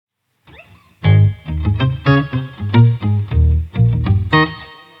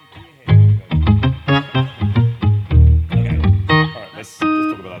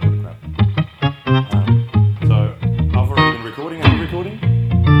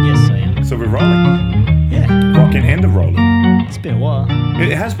So we're rolling. Yeah, Rocking and a rolling. it's been a while.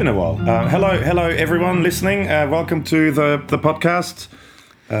 It has been a while. Hello, everyone listening. Welcome to the podcast.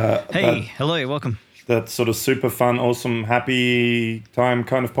 Hey, hello, welcome. That sort of super fun, awesome, happy time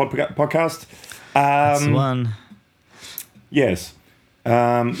kind of podcast. That's the one. Yes.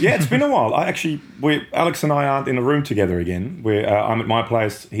 Yeah, it's been a while. Alex and I aren't in a room together again. I'm at my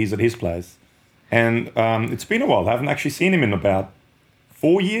place, he's at his place. And it's been a while. I haven't actually seen him in about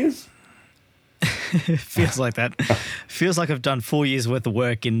 4 years. It feels like that. Feels like I've done 4 years worth of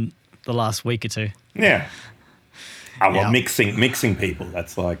work in the last week or two. Yeah. Well, Yeah. mixing people,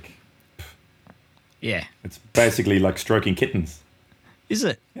 that's like, Yeah. it's basically like stroking kittens. Is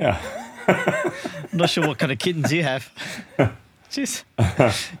it? Yeah. I'm not sure what kind of kittens you have. Just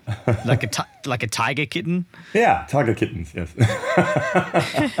like a tiger kitten. Yeah, tiger kittens, yes.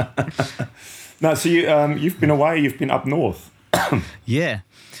 No, so you've been away, you've been up north. Yeah.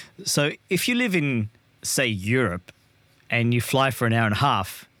 So if you live in, say, Europe, and you fly for an hour and a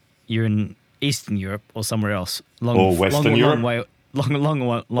half, you're in Eastern Europe or somewhere else. Or Western Europe. Long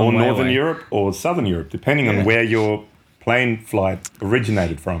Or way Northern away. Europe or Southern Europe, depending on where your plane flight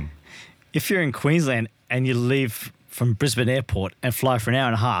originated from. If you're in Queensland and you leave from Brisbane Airport and fly for an hour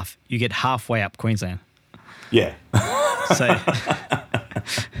and a half, you get halfway up Queensland. Yeah. So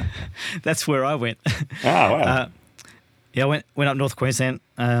that's where I went. Wow. Yeah, I went up North Queensland,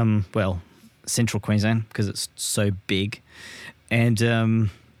 Central Queensland because it's so big. And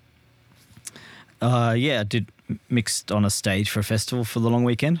I did mixed on a stage for a festival for the long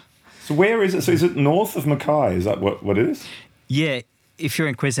weekend. So where is it? So is it north of Mackay? Is that what it is? Yeah, if you're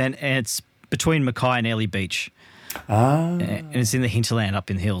in Queensland, and it's between Mackay and Airlie Beach. And it's in the hinterland up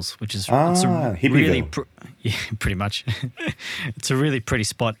in the hills, which is it's a really pretty much. It's a really pretty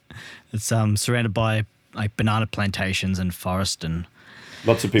spot. It's surrounded by like banana plantations and forest and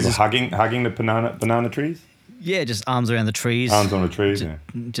Lots of people hugging the banana trees. yeah, just arms around the trees. Arms on the trees. Yeah.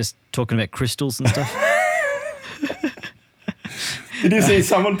 Just talking about crystals and stuff. Did you see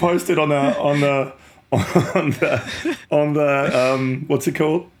someone posted on the what's it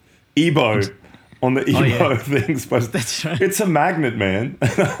called? Ebo. On the Ebo things, but That's right. it's a magnet, man,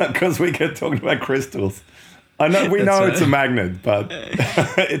 because we get talking about crystals. I know we know right. it's a magnet, but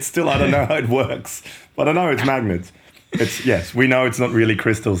it's still I don't know how it works. But I know it's magnets. We know it's not really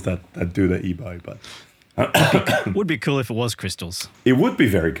crystals that do the Ebo, but Would be cool if it was crystals. it would be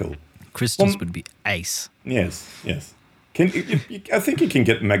very cool. Crystals would be ace. Yes. I think you can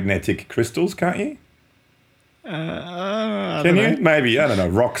get magnetic crystals, can't you? Can you? Maybe, I don't know.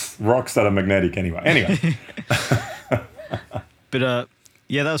 Rocks that are magnetic anyway. But that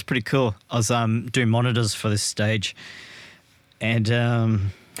was pretty cool. I was doing monitors for this stage, and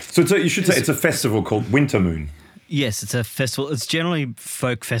So you should say it's a festival called Winter Moon. yes, it's a festival. It's generally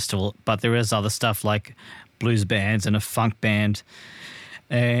folk festival, but there is other stuff like blues bands and a funk band,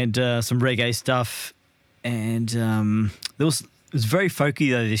 and some reggae stuff, and it was very folky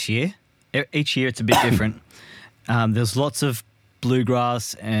though this year. Each year it's a bit different. There's lots of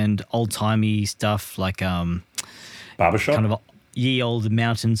bluegrass and old-timey stuff like Barbershop? kind of ye old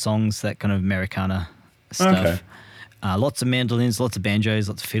mountain songs, that kind of Americana stuff. Okay. Lots of mandolins, lots of banjos,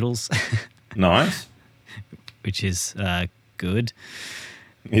 lots of fiddles, Nice. which is good.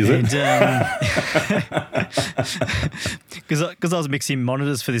 Is it? Because I was mixing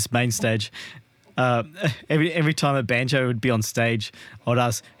monitors for this main stage. Every time a banjo would be on stage, I'd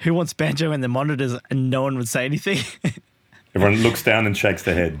ask, who wants banjo in the monitors? And no one would say anything. Everyone looks down and shakes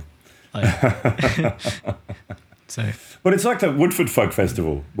their head. So, But it's like the Woodford Folk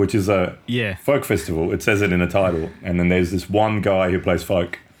Festival, which is a yeah. folk festival. It says it in the title. And then there's this one guy who plays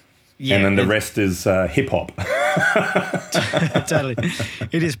folk. Yeah, And then the rest is hip-hop. totally.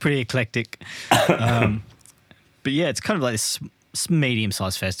 It is pretty eclectic. But yeah, it's kind of like this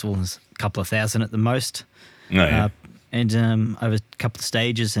medium-sized festival. There's a couple of thousand at the most. No, yeah. And over a couple of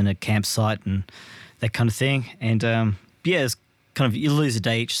stages and a campsite and that kind of thing. And it's kind of, you lose a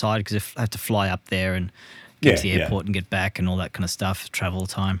day each side because you have to fly up there and get to the airport and get back and all that kind of stuff, travel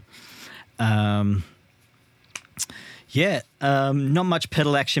time. Not much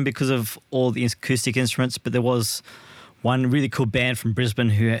pedal action because of all the acoustic instruments, but there was one really cool band from Brisbane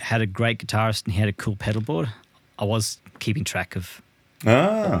who had a great guitarist and he had a cool pedal board. I was keeping track of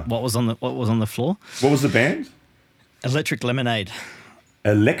what was on the floor. What was the band? Electric Lemonade.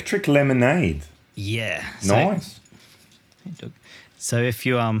 Electric Lemonade. Yeah. Nice. So if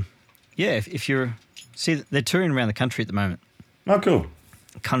you if you're they're touring around the country at the moment. Oh, cool.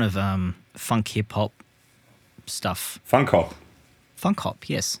 Kind of funk hip hop stuff. Funk hop. Funk hop,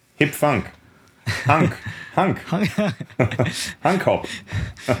 yes. Hip funk. Hunk. Hunk hop.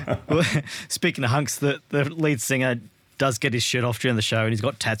 Well, speaking of hunks, the lead singer does get his shirt off during the show, and he's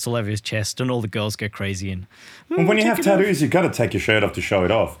got tats all over his chest, and all the girls go crazy. And well, when you have tattoos, you've got to take your shirt off to show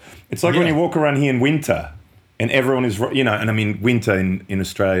it off. It's like when you walk around here in winter, and everyone is, and I mean, winter in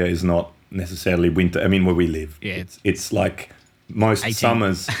Australia is not necessarily winter. I mean, where we live, it's like most 18.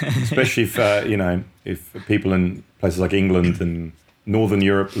 summers, especially if if people in places like England and Northern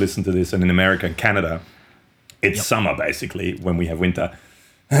Europe listen to this, and in America and Canada, it's summer basically when we have winter.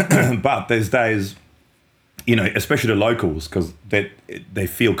 But there's days, especially the locals, because they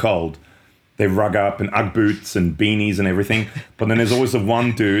feel cold. They rug up in Ugg boots and beanies and everything. But then there's always the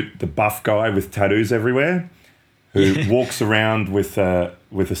one dude, the buff guy with tattoos everywhere, who walks around with a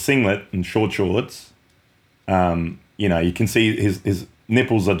singlet and short shorts. You can see his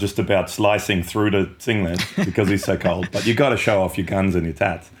nipples are just about slicing through the singlet because he's so cold. But you got to show off your guns and your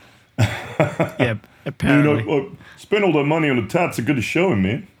tats. Yeah, apparently. I spent all that money on the tats. I got to show him,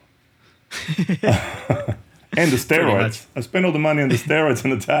 man. And the steroids. I spent all the money on the steroids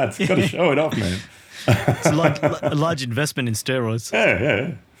and the tats. Got to show it off, man. It's a large investment in steroids.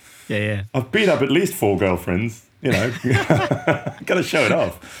 Yeah. I've beat up at least 4 girlfriends. Got to show it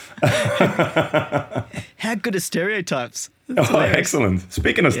off. How good are stereotypes? Excellent.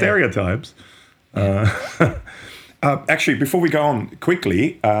 Speaking of stereotypes, actually, before we go on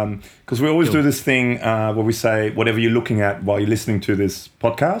quickly, because we always do this thing where we say whatever you're looking at while you're listening to this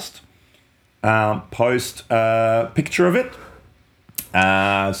podcast, post a picture of it,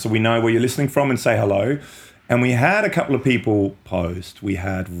 so we know where you're listening from and say hello. And we had a couple of people post. We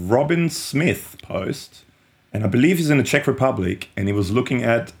had Robin Smith post, and I believe he's in the Czech Republic, and he was looking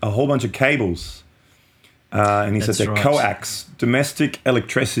at a whole bunch of cables. And he said they're coax, domestic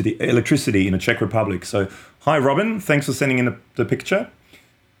electricity in the Czech Republic. So, hi, Robin. Thanks for sending in the picture.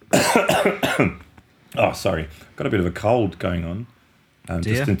 Oh, sorry. Got a bit of a cold going on.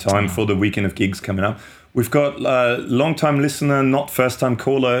 Just in time for the weekend of gigs coming up. We've got long-time listener, not first-time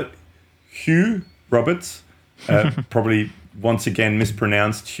caller, Hugh Roberts. Probably once again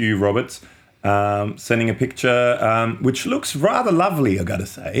mispronounced Hugh Roberts. Sending a picture, which looks rather lovely, I got to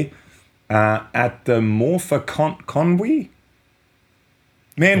say. At the Morpher Conwy.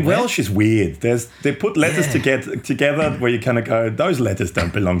 Man, Welsh is weird. They put letters together where you kind of go, those letters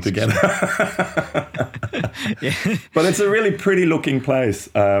don't belong together. But it's a really pretty looking place,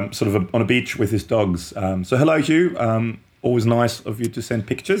 sort of on a beach with his dogs. So hello, Hugh. Always nice of you to send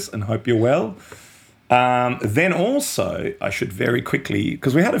pictures, and hope you're well. Then also, I should very quickly,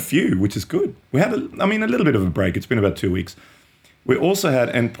 because we had a few, which is good. We had a little bit of a break. It's been about 2 weeks. We also had,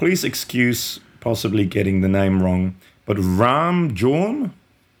 and please excuse possibly getting the name wrong, but Ram Jorn,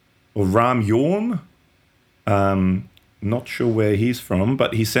 or Ram Yorn, not sure where he's from,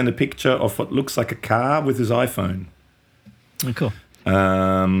 but he sent a picture of what looks like a car with his iPhone. Oh, cool.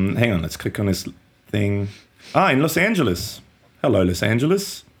 Hang on, let's click on this thing. In Los Angeles. Hello, Los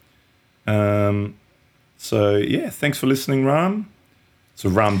Angeles. So, yeah, thanks for listening, Ram. So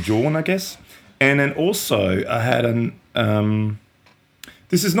Ram Jorn, I guess. And then also I had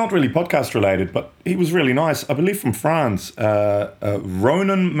this is not really podcast related, but he was really nice. I believe from France,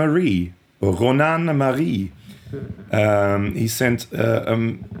 Ronan Marie. He sent he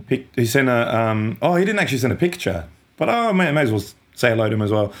didn't actually send a picture, but I may as well say hello to him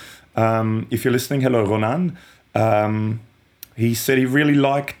as well. If you're listening, hello, Ronan. He said he really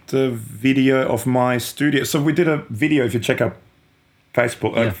liked the video of my studio. So we did a video, if you check out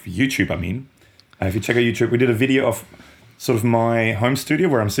Facebook, YouTube, I mean. If you check out YouTube, we did a video of sort of my home studio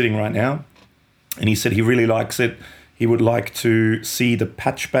where I'm sitting right now. And he said he really likes it. He would like to see the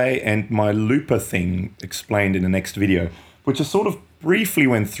patch bay and my looper thing explained in the next video, which I sort of briefly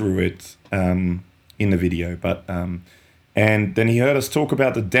went through it in the video. But and then he heard us talk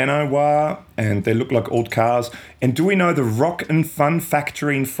about the Danois, and they look like old cars. And do we know the Rock and Fun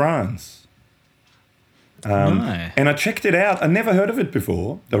factory in France? No. And I checked it out. I never heard of it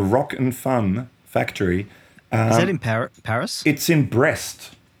before, the Rock and Fun factory. Is that in Paris? It's in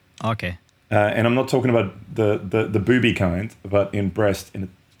Brest. Okay. And I'm not talking about the booby kind, but in Brest, in a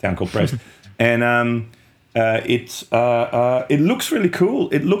town called Brest. And it looks really cool.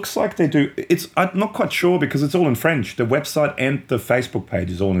 It looks like they do. I'm not quite sure because it's all in French. The website and the Facebook page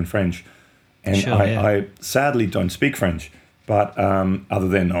is all in French. And sure, I sadly don't speak French, but other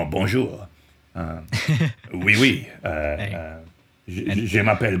than bonjour, oui, je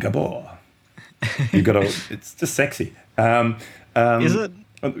m'appelle Gabor. You got to. It's just sexy. Is it?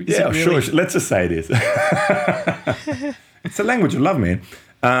 Yeah, really? Sure. Let's just say it is. It's a language of love, man.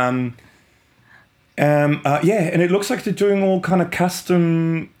 And it looks like they're doing all kind of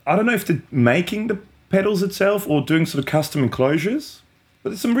custom I don't know if they're making the pedals itself or doing sort of custom enclosures, but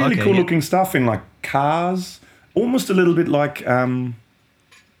there's some really cool looking stuff in like cars, almost a little bit like,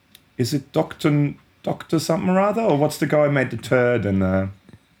 is it Doctor something or other, or what's the guy who made the turd and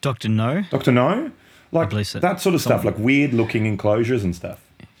Dr. No? Dr. No? Like believe so. that sort of stuff, like weird looking enclosures and stuff.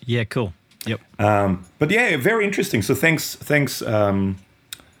 Yeah, cool. Yep. But yeah, very interesting. So thanks.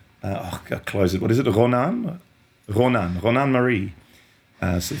 I'll close it. What is it? Ronan Marie.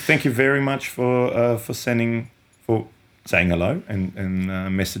 So thank you very much for saying hello and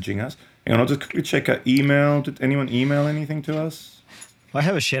messaging us. Hang on, I'll just quickly check our email. Did anyone email anything to us? I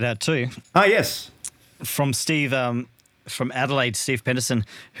have a shout out too. Ah, yes. From Steve, from Adelaide, Steve Penderson,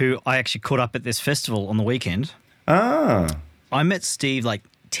 who I actually caught up at this festival on the weekend. Ah. I met Steve like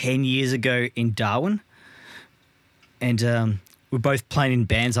 10 years ago in Darwin, and we're both playing in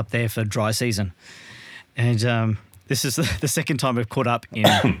bands up there for dry season. And this is the second time we've caught up in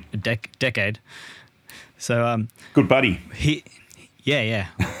a decade. So good buddy. Yeah,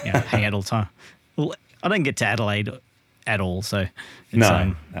 hang out all the time. Well, I don't get to Adelaide at all, so it's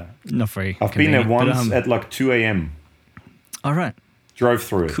no. not very I've been there once at like 2 a.m. All right. Drove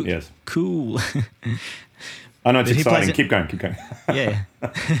through it, yes. Cool. I know, it's exciting. Keep going. Yeah.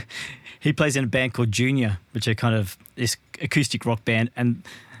 He plays in a band called Junior, which are kind of this acoustic rock band, and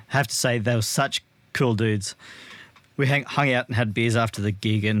I have to say they were such cool dudes. We hung out and had beers after the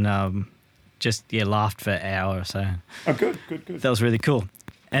gig and laughed for an hour or so. Oh, good. That was really cool.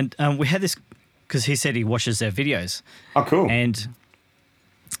 And we had this, because he said he watches their videos. Oh, cool. And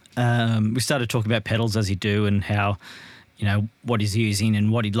we started talking about pedals as he do and how, what he's using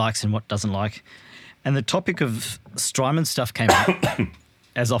and what he likes and what doesn't like. And the topic of Strymon stuff came up,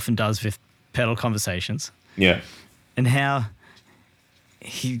 as often does with pedal conversations. Yeah. And how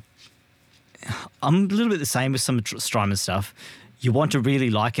I'm a little bit the same with some Strymon stuff. You want to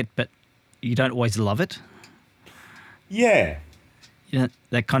really like it, but you don't always love it. Yeah.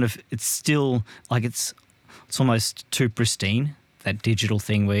 That kind of, it's still like it's almost too pristine, that digital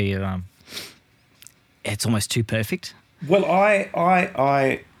thing where it's almost too perfect. Well, I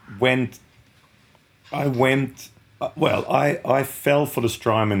fell for the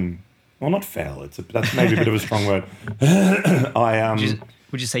Strymon. Well, not fell. That's maybe a bit of a strong word.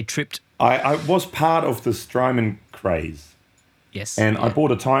 Would you say tripped? I was part of the Strymon craze. Yes. And I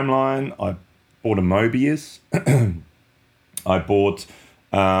bought a Timeline. I bought a Mobius. I bought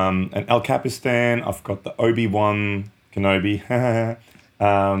an El Capistan. I've got the Obi-Wan Kenobi.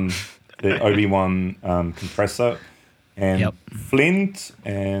 The Obi-Wan compressor. And Flint.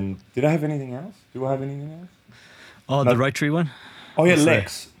 And did I have anything else? Do I have anything else? Oh, the rotary one? Oh, yeah,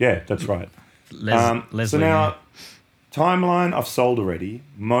 Lex. Yeah, that's right. Leslie. So now, Timeline I've sold already.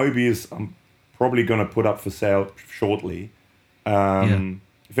 Mobius I'm probably going to put up for sale shortly.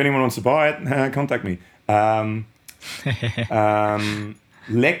 If anyone wants to buy it, contact me.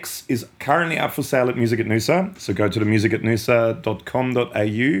 Lex is currently up for sale at Music at Noosa. So go to the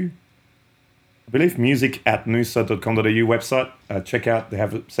musicatnoosa.com.au. I believe musicatnoosa.com.au website. Check out, they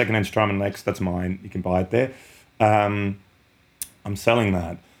have a secondhand Strymon Lex. That's mine. You can buy it there. I'm selling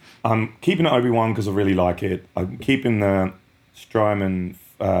that. I'm keeping the Obi-Wan because I really like it. I'm keeping the Strymon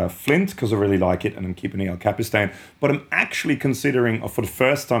Flint because I really like it, and I'm keeping the El Capistan. But I'm actually considering, for the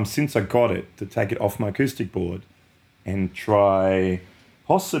first time since I got it, to take it off my acoustic board and try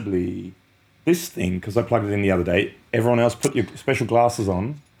possibly this thing, because I plugged it in the other day. Everyone else, put your special glasses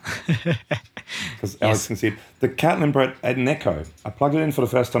on. Because Alex can see it. The Catlin Brett had an Echo. I plugged it in for the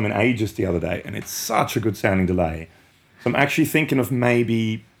first time in ages the other day, and it's such a good sounding delay. So I'm actually thinking of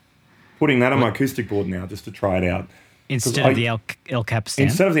maybe putting that on my acoustic board now just to try it out. Instead of the El Capistan?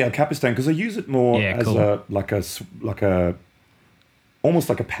 Instead of the El Capistan, because I use it more as almost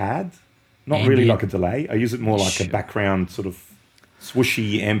like a pad. Not really like a delay. I use it more like a background sort of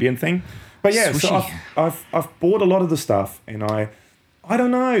swooshy ambient thing. But yeah, swooshy. So I've bought a lot of the stuff, and I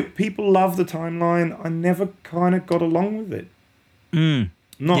don't know. People love the Timeline. I never kind of got along with it. I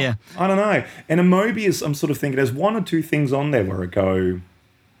don't know. And a Mobius, I'm sort of thinking there's one or two things on there where I go,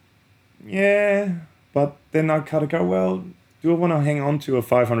 yeah, but then I kind of go, well, do I want to hang on to a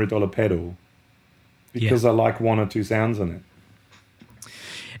 $500 pedal because I like one or two sounds on it?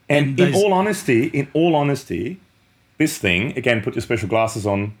 And in all honesty, this thing, again, put your special glasses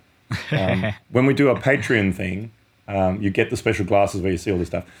on. When we do a Patreon thing, you get the special glasses where you see all this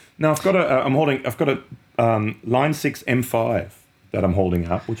stuff. Now I've got a Line 6 M5 that I'm holding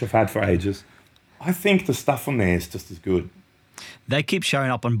up, which I've had for ages. I think the stuff on there is just as good. They keep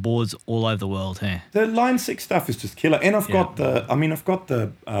showing up on boards all over the world here. The Line 6 stuff is just killer. And I've got the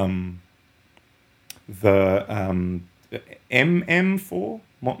MM4,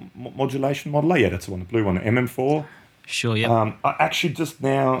 modulation modeler. Yeah, that's the one, the blue one, MM4. Sure, yeah. I actually just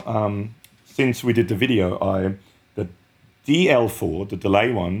now, since we did the video, the DL4, the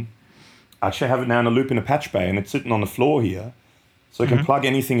delay one, I actually have it now in a loop in a patch bay, and it's sitting on the floor here, so I can plug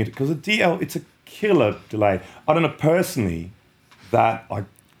anything in. Because the DL, it's a killer delay. I don't know personally that I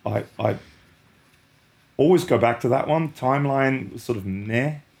always go back to that one. Timeline was sort of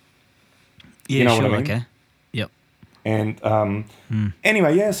meh. Yeah, you know sure, what I mean? okay. Yep. And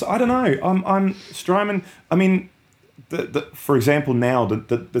anyway, yes, I don't know. I'm Strymon. I mean, for example, now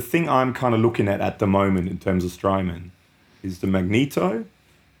the thing I'm kind of looking at the moment in terms of Strymon is the Magneto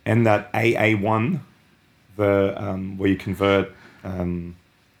and that AA1, the where you convert,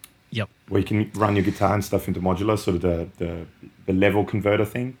 Yep. where you can run your guitar and stuff into modular, sort of the level converter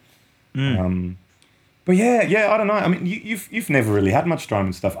thing. But yeah, I don't know. I mean, you've never really had much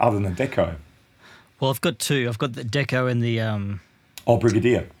Strymon stuff other than Deco. Well, I've got two. I've got the Deco and the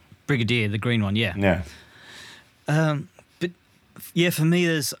Brigadier. Brigadier, the green one, yeah. Yeah. But yeah, for me,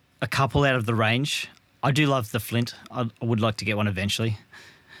 there's a couple out of the range. I do love the Flint. I would like to get one eventually.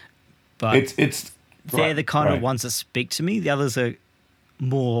 But It's they're the kind of ones that speak to me. The others are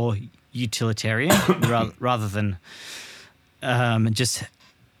more utilitarian rather than just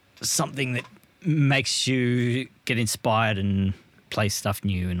something that makes you get inspired and play stuff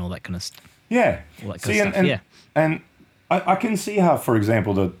new and all that kind of stuff. Yeah. All that kind of stuff. And I can see how, for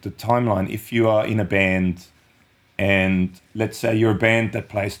example, the timeline, if you are in a band and let's say you're a band that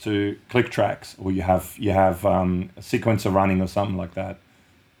plays to click tracks, or you have a sequencer running or something like that,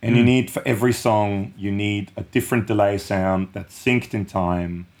 and you need, for every song, you need a different delay sound that's synced in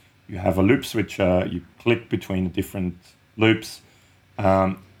time. You have a loop switcher, you click between the different loops.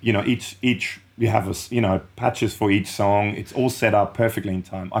 Each you have patches for each song. It's all set up perfectly in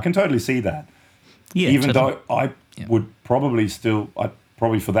time. I can totally see that. Yeah, Even totally. though I would probably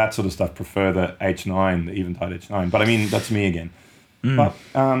for that sort of stuff prefer the H9, the Eventide H9. But I mean, that's me again. But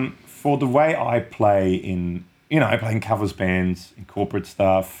for the way I play I play in covers bands, in corporate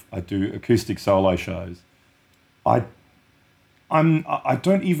stuff. I do acoustic solo shows. I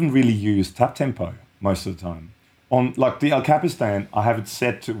don't even really use tap tempo most of the time. On like the El Capistan, I have it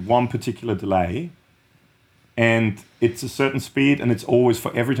set to one particular delay, and it's a certain speed, and it's always,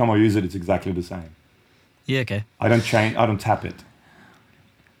 for every time I use it, it's exactly the same. Yeah, okay. I don't change. I don't tap it.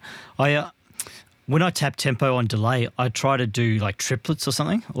 When I tap tempo on delay, I try to do like triplets or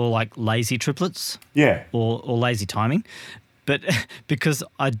something, or like lazy triplets. Yeah. Or lazy timing. But because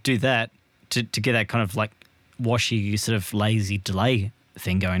I do that to get that kind of like washy sort of lazy delay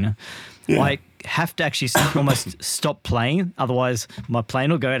thing going on, I have to actually almost stop playing. Otherwise, my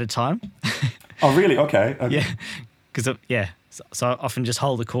playing will go out of time. Oh, really? Okay. Yeah. Because, So I often just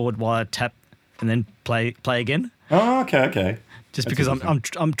hold the chord while I tap and then play again. Oh, okay. Just That's because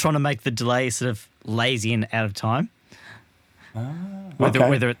I'm trying to make the delay sort of lazy and out of time.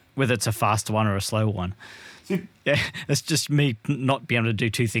 Whether it's a fast one or a slow one. See, Yeah, it's just me not being able to do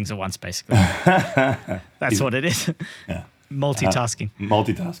two things at once, basically. That's what it is. Yeah. Multitasking.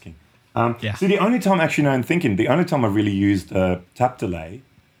 Multitasking. Yeah. See, the only time, actually, now I'm thinking, the only time I really used tap delay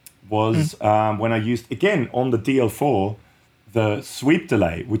was when I used, again, on the DL4, the sweep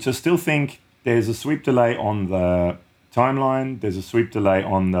delay, which I still think there's a sweep delay on the timeline, there's a sweep delay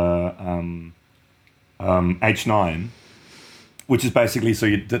on the H9, which is basically so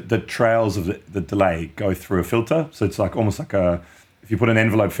the trails of the delay go through a filter. So it's like almost like if you put an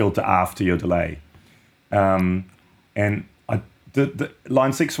envelope filter after your delay. And the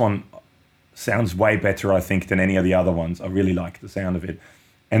line 6 one sounds way better, I think, than any of the other ones. I really like the sound of it.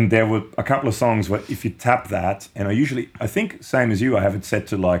 And there were a couple of songs where if you tap that, and I think same as you, I have it set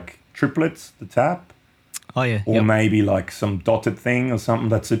to like triplets, the tap. Oh, yeah. Or maybe like some dotted thing or something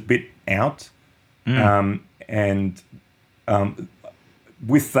that's a bit out.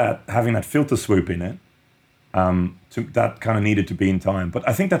 With that, having that filter swoop in it, that kind of needed to be in time. But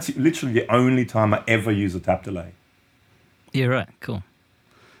I think that's literally the only time I ever use a tap delay. Yeah, right. Cool.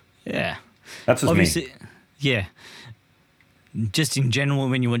 Yeah. That's just Obviously, me. Yeah. Just in general,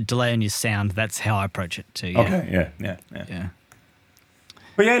 when you want delay on your sound, that's how I approach it too. Yeah. Okay, yeah. Yeah.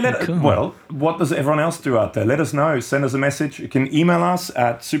 But yeah, Cool. Well, what does everyone else do out there? Let us know. Send us a message. You can email us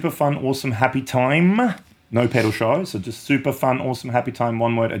at superfunawesome.happytime. No pedal show, so just superfunawesome.happytime,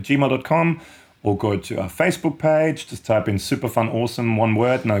 one word, at gmail.com, or go to our Facebook page. Just type in superfunawesome, one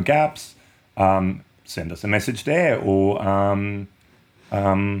word, no gaps. Send us a message there, or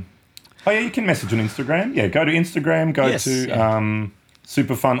you can message on Instagram. Yeah, go to Instagram, go to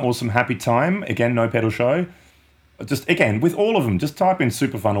superfunawesome.happytime. Again, no pedal show. Just again, with all of them, just type in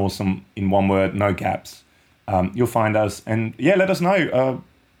Superfun Awesome in one word, no gaps. You'll find us, and let us know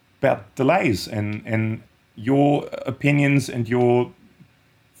about delays and your opinions and your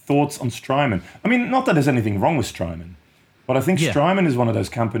thoughts on Strymon. I mean, not that there's anything wrong with Strymon, but I think Strymon is one of those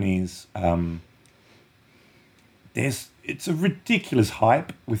companies. It's a ridiculous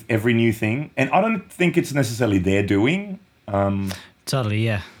hype with every new thing, and I don't think it's necessarily their doing. Totally,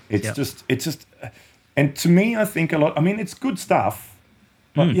 yeah. It's just, and to me, I think a lot. I mean, it's good stuff,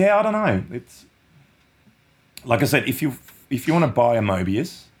 but I don't know. It's like I said, if you want to buy a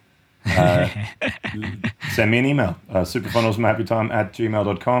Mobius, send me an email,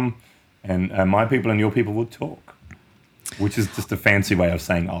 superfunnelsandhappytime@gmail.com, and my people and your people will talk, which is just a fancy way of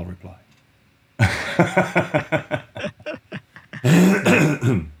saying I'll reply.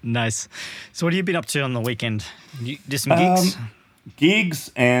 Nice. So what have you been up to on the weekend? You did some gigs?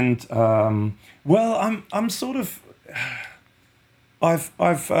 Gigs and I'm sort of I've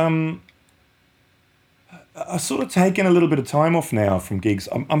sort of taken a little bit of time off now from gigs.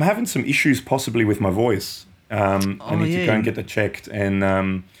 I'm having some issues possibly with my voice. I need to go and get that checked. And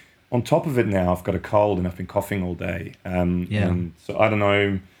on top of it now, I've got a cold and I've been coughing all day. And so I don't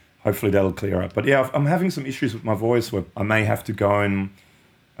know. Hopefully that'll clear up. But yeah, I'm having some issues with my voice where I may have to go and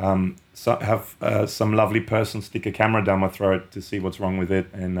have some lovely person stick a camera down my throat to see what's wrong with it.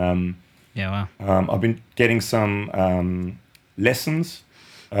 And I've been getting some lessons,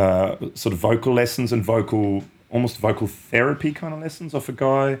 sort of vocal lessons and almost vocal therapy kind of lessons off a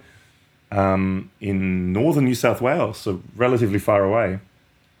guy in northern New South Wales, so relatively far away.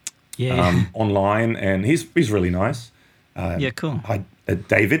 Online, and he's really nice. Cool. Hi,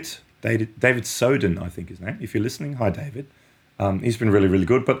 David Soden, I think his name. If you're listening, hi David. He's been really, really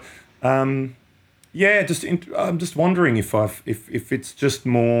good. But I'm just wondering if it's just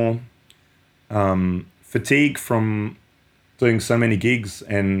more fatigue from doing so many gigs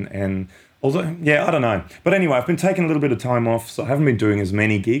and although I don't know. But anyway, I've been taking a little bit of time off, so I haven't been doing as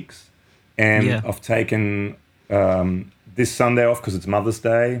many gigs, and I've taken this Sunday off because it's Mother's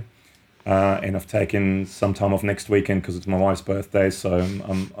Day. And I've taken some time off next weekend because it's my wife's birthday. So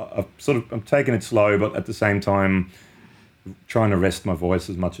I'm taking it slow, but at the same time, trying to rest my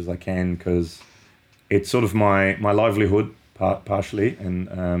voice as much as I can because it's sort of my livelihood partially.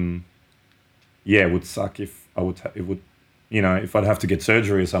 And it would suck if if I'd have to get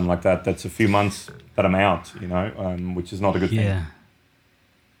surgery or something like that. That's a few months that I'm out, which is not a good thing.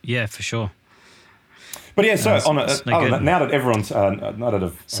 Yeah, for sure. But yeah, so now that everyone's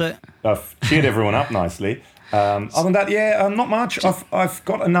I've cheered everyone up nicely. Other than that, not much. I've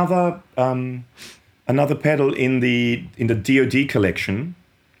got another pedal in the DoD collection.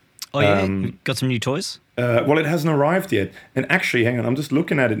 Oh yeah, you got some new toys? Well, it hasn't arrived yet. And actually, hang on, I'm just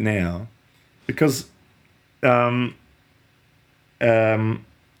looking at it now because was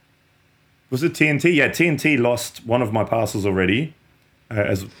it TNT? Yeah, TNT lost one of my parcels already,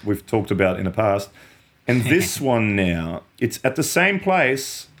 as we've talked about in the past. And this one now, it's at the same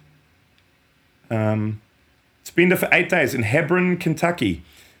place. It's been there for 8 days in Hebron, Kentucky,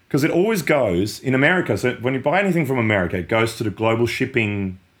 because it always goes in America. So when you buy anything from America, it goes to the Global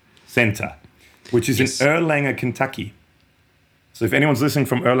Shipping Center, which is in Erlanger, Kentucky. So if anyone's listening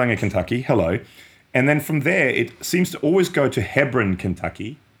from Erlanger, Kentucky, hello. And then from there, it seems to always go to Hebron,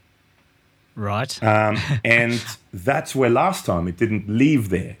 Kentucky. Right. And that's where last time it didn't leave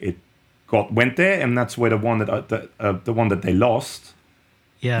there. It went there, and that's where the one that they lost.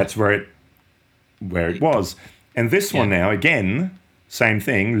 Yeah, that's where it was. And this one now, again, same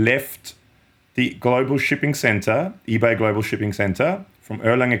thing. Left the Global Shipping Center, eBay Global Shipping Center, from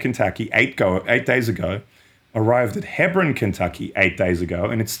Erlanger, Kentucky, 8 days ago. Arrived at Hebron, Kentucky, 8 days ago,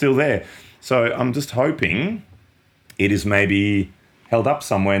 and it's still there. So I'm just hoping it is maybe held up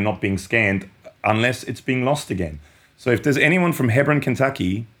somewhere, not being scanned, unless it's being lost again. So if there's anyone from Hebron,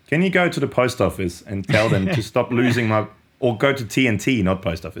 Kentucky, can you go to the post office and tell them to stop losing or go to TNT, not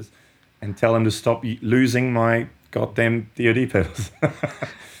post office, and tell them to stop losing my goddamn DoD pedals.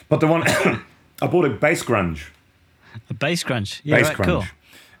 But the one, I bought a bass grunge. A bass grunge? Yeah, bass grunge.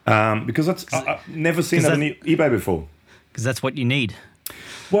 Cool. Because I've never seen that on eBay before. Because that's what you need.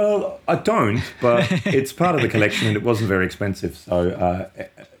 Well, I don't, but it's part of the collection and it wasn't very expensive. So,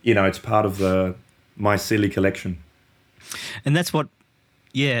 it's part of my silly collection. And that's what,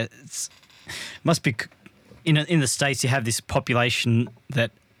 it must be, in the States you have this population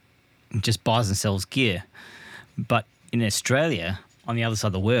that just buys and sells gear. But in Australia, on the other side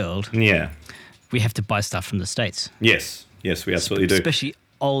of the world, we have to buy stuff from the States. Yes, we absolutely do. Especially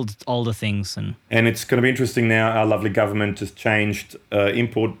older things. And it's going to be interesting now. Our lovely government has changed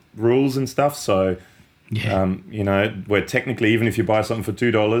import rules and stuff. So, where technically even if you buy something for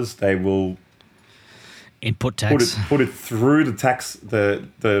 $2, they will Input tax. put it through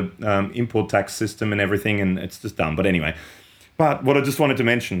the import tax system and everything, and it's just done. But anyway, but what I just wanted to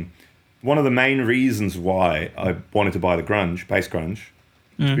mention, one of the main reasons why I wanted to buy the Bass Grunge,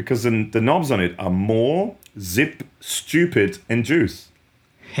 is because the knobs on it are more zip, stupid, and juice.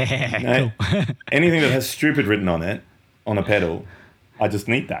 Cool. Anything that has stupid written on it, on a pedal, I just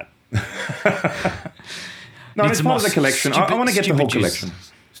need that. No, Need it's some part of more the collection. I want to get the stupid whole juice. collection.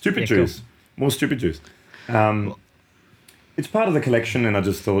 Stupid Yeah, cool. juice. More stupid juice. It's part of the collection, and I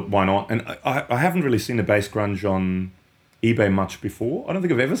just thought, why not? And I haven't really seen a Bass Grunge on eBay much before. I don't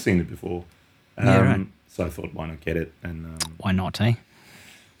think I've ever seen it before. Right. So I thought, why not get it? And Why not, eh?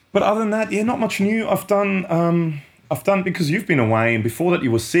 but other than that, yeah, not much new. I've done because you've been away, and before that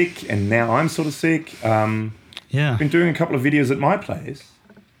you were sick, and now I'm sort of sick. Yeah. Been doing a couple of videos at my place,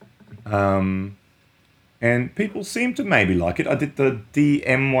 and people seem to maybe like it. I did the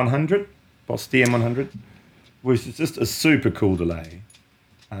DM100, Boss DM100, which is just a super cool delay.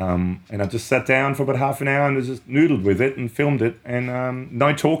 And I just sat down for about half an hour and just noodled with it and filmed it. And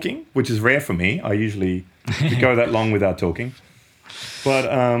no talking, which is rare for me. I usually go that long without talking. But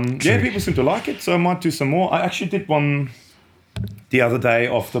yeah, people seem to like it, so I might do some more. I actually did one the other day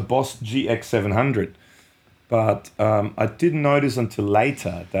off the Boss GX700. But I didn't notice until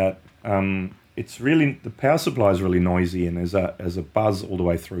later that it's really, the power supply is really noisy, and there's a buzz all the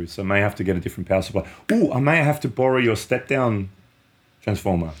way through. So I may have to get a different power supply. I may have to borrow your step-down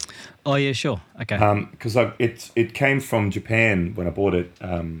transformer. Oh, yeah, sure. Okay. Because it came from Japan when I bought it.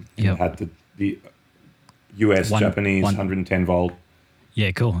 It had the US, Japanese 110 volt.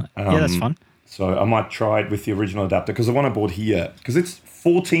 Yeah, cool. Yeah, that's fun. So I might try it with the original adapter, because the one I bought here, because it's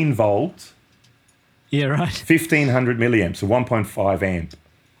 14 volt, Yeah, right. 1500 milliamps, so 1.5 amp.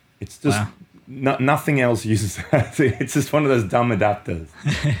 It's just nothing else uses that. It's just one of those dumb adapters.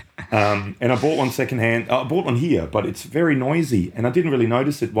 And I bought one secondhand. I bought one here, but it's very noisy, and I didn't really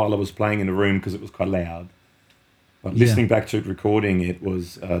notice it while I was playing in the room because it was quite loud. But listening back to it recording, it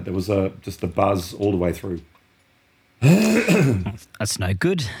was there was just a buzz all the way through. That's no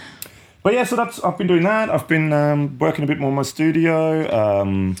good. But yeah, so I've been doing that. I've been working a bit more in my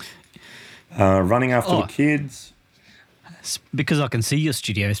studio, running after the kids. Because I can see your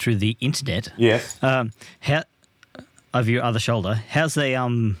studio through the internet. Yes. How over your other shoulder? How's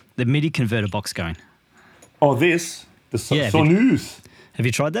the MIDI converter box going? Oh, the Sonus. Have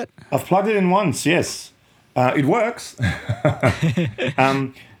you tried that? I've plugged it in once. Yes, it works.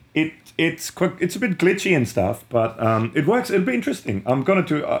 It's a bit glitchy and stuff, but it works. It'll be interesting. I want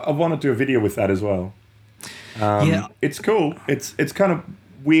to do a video with that as well. It's cool. It's kind of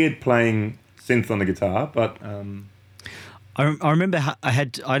weird playing synth on the guitar, but. I remember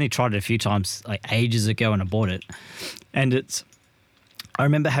I only tried it a few times, like ages ago, when I bought it, and I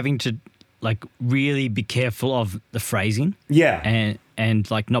remember having to like really be careful of the phrasing. Yeah.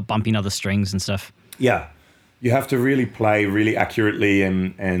 And like not bumping other strings and stuff. Yeah. You have to really play really accurately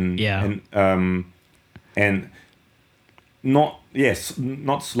and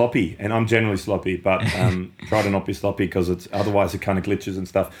not sloppy. And I'm generally sloppy, but try to not be sloppy, because otherwise it kind of glitches and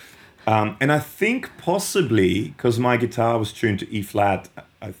stuff. And I think possibly because my guitar was tuned to E flat,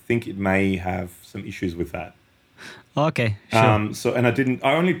 I think it may have some issues with that. Okay, sure.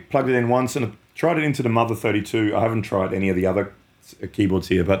 I only plugged it in once, and I tried it into the Mother 32. I haven't tried any of the other keyboards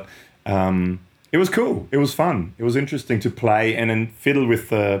here, but it was cool. It was fun. It was interesting to play and then fiddle with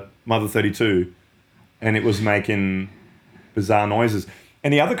the Mother 32, and it was making bizarre noises.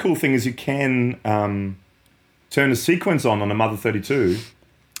 And the other cool thing is you can turn a sequence on a Mother 32,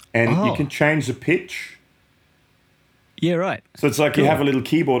 and you can change the pitch. Yeah, right. So it's like you have a little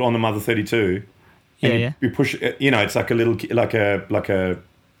keyboard on the Mother 32. And you push, it's like a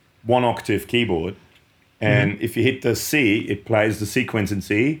 1 octave keyboard. And if you hit the C, it plays the sequence in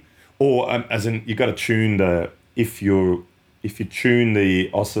C. Or as in, you got to tune if you tune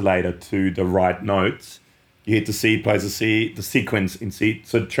the oscillator to the right notes, you hit the C, it plays the sequence in C,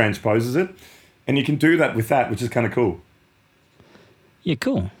 so it transposes it. And you can do that with that, which is kind of cool. Yeah,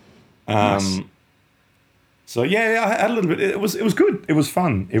 cool. Nice. So yeah, I had a little bit. It was good. It was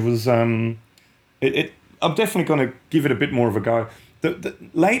fun. It was. I'm definitely going to give it a bit more of a go.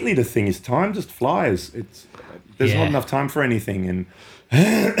 Lately, the thing is, time just flies. There's not enough time for anything,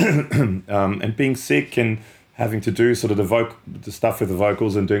 and being sick and having to do sort of the stuff with the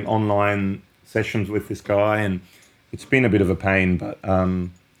vocals and doing online sessions with this guy, and it's been a bit of a pain, but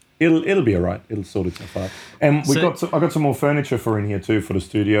it'll be all right. It'll sort itself out. And I got some more furniture for in here too, for the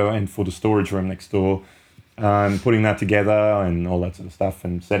studio and for the storage room next door. Putting that together and all that sort of stuff,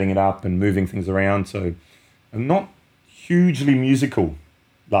 and setting it up and moving things around. So I'm not hugely musical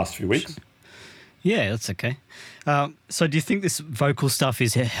last few weeks. Yeah, that's okay. So do you think this vocal stuff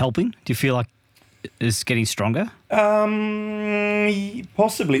is helping? Do you feel like it's getting stronger?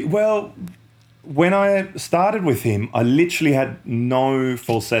 Possibly. Well, when I started with him, I literally had no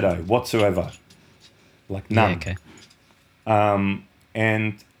falsetto whatsoever, like Yeah, none. okay.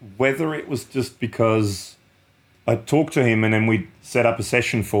 And whether it was just because I talked to him and then we set up a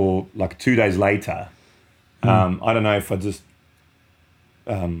session for like 2 days later. I don't know if I just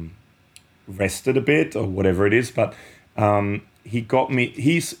rested a bit or whatever it is, but he got me.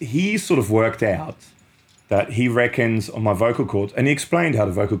 He sort of worked out that he reckons on my vocal cords, and he explained how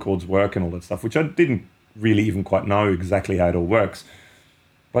the vocal cords work and all that stuff, which I didn't really even quite know exactly how it all works.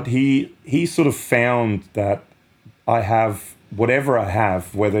 But he sort of found that I have whatever I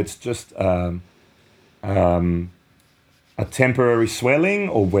have, whether it's just a temporary swelling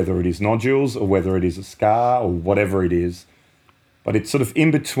or whether it is nodules or whether it is a scar or whatever it is, but it's sort of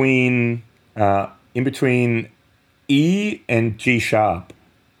in between E and G sharp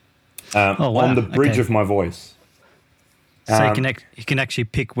Oh, wow. on the bridge Okay. of my voice. So you can actually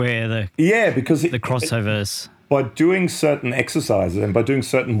pick where Yeah, because the crossovers. by doing certain exercises and by doing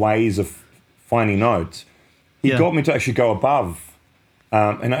certain ways of finding notes, he Yeah. got me to actually go above.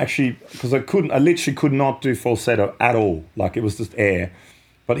 And actually, because I literally could not do falsetto at all. Like it was just air.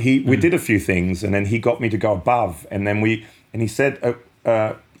 But we did a few things, and then he got me to go above. And then he said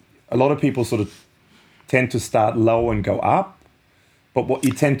a lot of people sort of tend to start low and go up. But what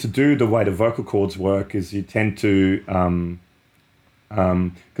you tend to do, the way the vocal cords work, is you tend to,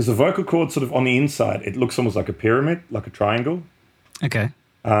 because the vocal cord sort of on the inside, it looks almost like a pyramid, like a triangle. Okay.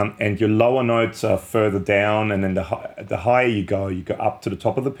 And your lower notes are further down, and then the higher you go up to the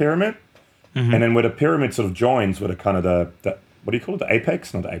top of the pyramid. And then where the pyramid sort of joins, where the kind of the what do you call it? The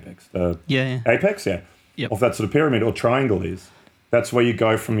apex? Not the apex. The Yeah. apex, yeah. Yep. Of that sort of pyramid or triangle is. That's where you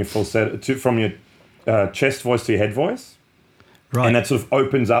go from your falsetto from your chest voice to your head voice. Right. And that sort of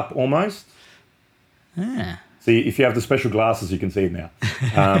opens up almost. Ah. See, if you have the special glasses, you can see it now.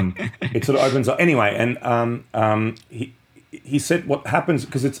 It sort of opens up anyway. And he said what happens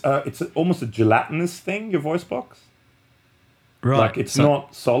because it's almost a gelatinous thing. Your voice box, Right. like it's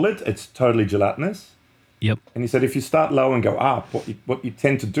not solid; it's totally gelatinous. Yep. And he said if you start low and go up, what you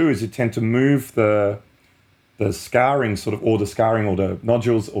tend to do is you tend to move the scarring sort of, or the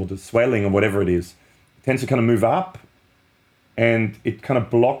nodules or the swelling or whatever it is, it tends to kind of move up, and it kind of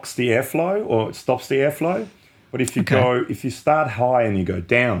blocks the airflow or it stops the airflow. But if you start high and you go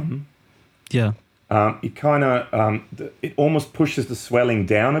down, Yeah. it kind of it almost pushes the swelling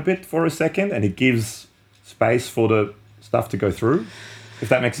down a bit for a second, and it gives space for the stuff to go through. If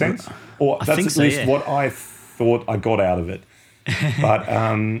that makes sense, or I that's think at so, least yeah. what I thought I got out of it. But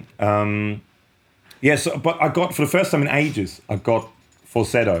yeah. So, but I got for the first time in ages, I got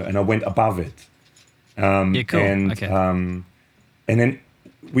falsetto, and I went above it. Yeah. Cool. And okay. and then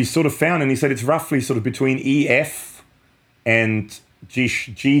we sort of found, and he said it's roughly sort of between E, F, and G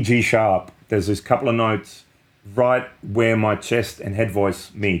sharp. There's this couple of notes right where my chest and head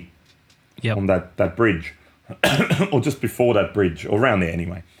voice meet Yep. on that bridge, or just before that bridge, or around there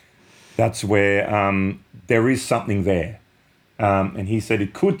anyway. That's where there is something there. And he said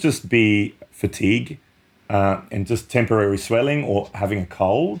it could just be fatigue and just temporary swelling or having a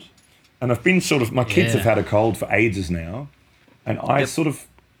cold. And I've been my kids have Yeah. had a cold for ages now. And I sort of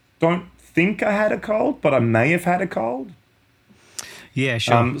don't think I had a cold, but I may have had a cold. Yeah.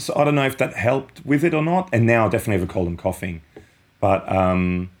 Sure. So I don't know if that helped with it or not. And now I definitely have a cold and coughing. But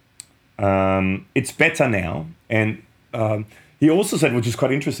it's better now. And he also said, which is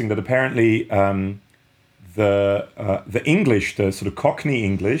quite interesting, that apparently the English, the sort of Cockney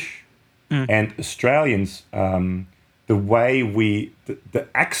English, and Australians, the way the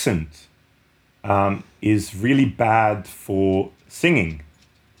accent is really bad for singing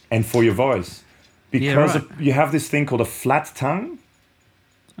and for your voice because right. you have this thing called a flat tongue,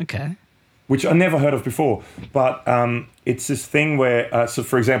 Okay. which I never heard of before. But it's this thing where, so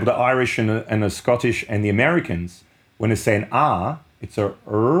for example, the Irish and the Scottish and the Americans, when they say an R, it's a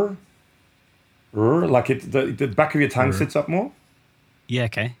like the back of your tongue sits up more. Yeah.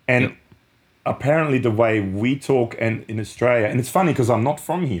 Okay. And Yep. apparently the way we talk and in Australia, and it's funny because I'm not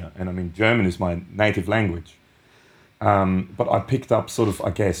from here, and I mean, German is my native language. But I picked up sort of,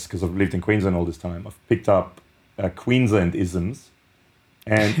 I guess, because I've lived in Queensland all this time, I've picked up Queensland isms.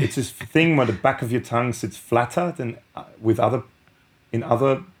 And it's this thing where the back of your tongue sits flatter than in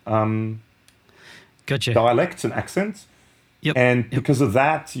other Gotcha. dialects and accents. Yep. And Yep. because of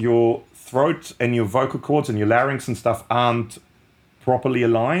that, your throat and your vocal cords and your larynx and stuff aren't properly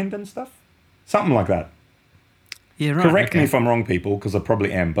aligned and stuff. Something like that. Yeah, right. Correct me okay. if I'm wrong, people, because I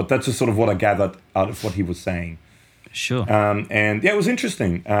probably am. But that's just sort of what I gathered out of what he was saying. Sure. And yeah, it was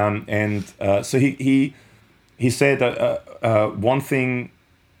interesting. So he said one thing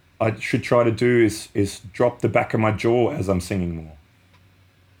I should try to do is drop the back of my jaw as I'm singing more.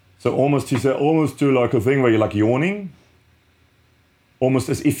 So he said almost do like a thing where you're like yawning, almost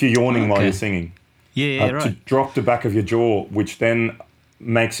as if you're yawning while you're singing. Yeah, To right. drop the back of your jaw, which then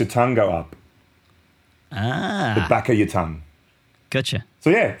makes your tongue go up, the back of your tongue. Gotcha. So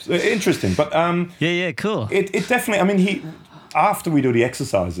yeah, so interesting. But Yeah, cool. it definitely. I mean, after we do the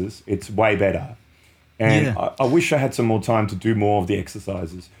exercises, it's way better. And Yeah. I wish I had some more time to do more of the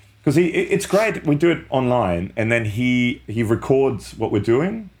exercises because it's great. We do it online, and then he records what we're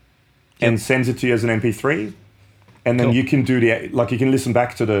doing, and sends it to you as an MP3, and then Cool. you can do you can listen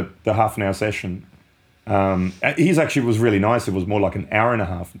back to the half an hour session. He's actually was really nice. It was more like an hour and a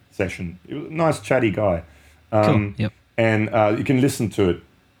half session. It was a nice chatty guy. Cool. Yep. And you can listen to it,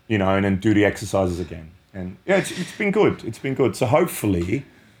 and then do the exercises again. And yeah, it's been good. It's been good. So hopefully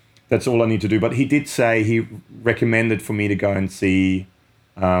that's all I need to do. But he did say he recommended for me to go and see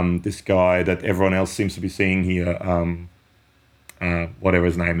this guy that everyone else seems to be seeing here, whatever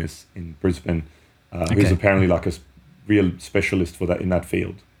his name is in Brisbane, who's Okay. apparently like a real specialist for that in that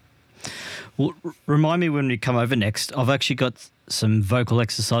field. Well, remind me when we come over next. I've actually got some vocal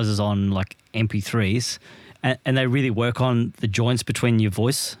exercises on like MP3s, and they really work on the joints between your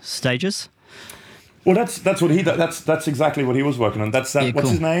voice stages. Well, that's what he. That's exactly what he was working on. What's cool.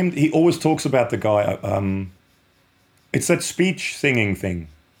 his name? He always talks about the guy. It's that speech singing thing.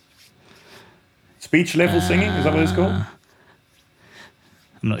 Speech level singing, is that what it's called?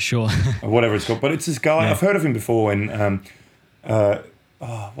 I'm not sure. Or whatever it's called. But it's this guy. Yeah. I've heard of him before. And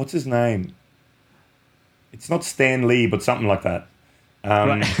what's his name? It's not Stan Lee, but something like that.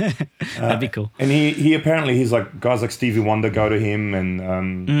 Right. That'd be cool. And he apparently he's like guys like Stevie Wonder go to him,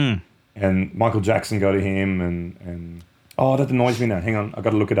 and Michael Jackson go to him, and oh, that annoys me now. Hang on, I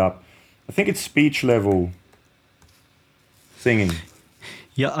got to look it up. I think it's speech level singing.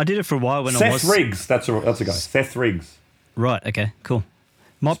 Yeah, I did it for a while when I Seth was Riggs, that's a guy. Seth Riggs. Right. Okay. Cool.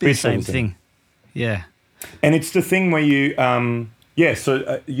 Might be the Speech same level singing. thing. Yeah. And it's the thing where you,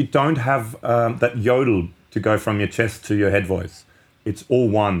 you don't have that yodel to go from your chest to your head voice. It's all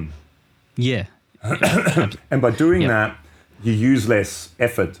one. Yeah. And by doing Yep. that, you use less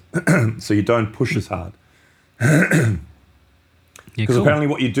effort, so you don't push as hard. Yeah. Because Cool. apparently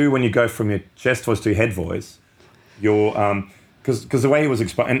what you do when you go from your chest voice to your head voice, you're... Because the way he was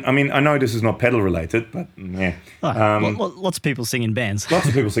explaining... I mean, I know this is not pedal related, but yeah. Lots of people sing in bands. Lots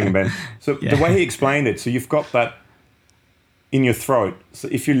of people sing in band. So Yeah. the way he explained it, so you've got that in your throat. So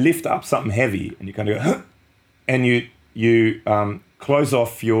if you lift up something heavy and you kind of go, huh, and you close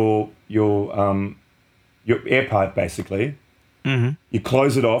off your air pipe basically. Mm-hmm. You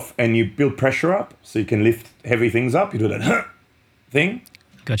close it off and you build pressure up, so you can lift heavy things up. You do that huh, thing,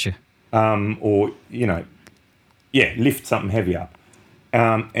 Gotcha. or lift something heavy up.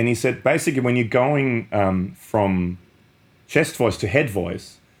 And he said basically when you're going from chest voice to head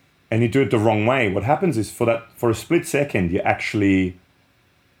voice, and you do it the wrong way, what happens is for a split second, you actually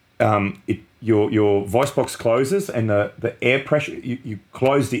your voice box closes and the air pressure you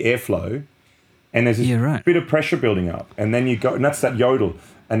close the airflow, and there's this Yeah, right. bit of pressure building up, and then you go, and that's that yodel,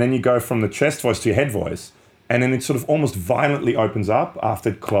 and then you go from the chest voice to your head voice, and then it sort of almost violently opens up after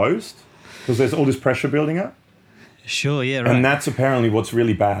it closed because there's all this pressure building up. Sure. Yeah. Right. And that's apparently what's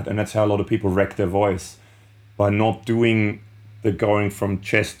really bad. And that's how a lot of people wreck their voice, by not doing the going from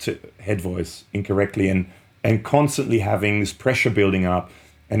chest to head voice incorrectly, and constantly having this pressure building up.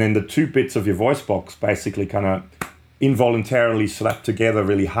 And then the two bits of your voice box basically kind of involuntarily slap together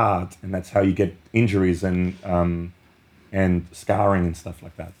really hard. And that's how you get injuries and scarring and stuff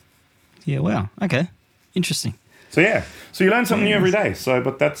like that. Yeah. Wow. Okay. Interesting. So yeah, so you learn something new every day. So,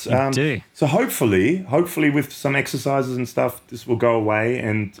 but that's do. so hopefully with some exercises and stuff, this will go away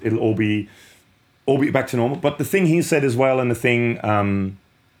and it'll all be back to normal. But the thing he said as well, and the thing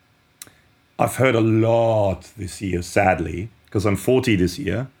I've heard a lot this year, sadly, because I'm 40 this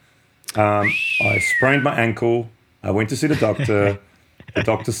year. I sprained my ankle. I went to see the doctor. The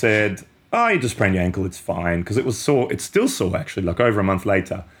doctor said, "Oh, you just sprained your ankle. It's fine," because it was sore. It's still sore actually, like over a month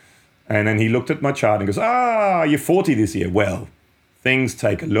later. And then he looked at my chart and goes, you're 40 this year. Well, things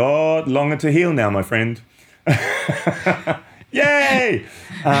take a lot longer to heal now, my friend. Yay!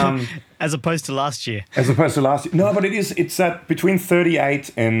 As opposed to last year. As opposed to last year. No, but it's at between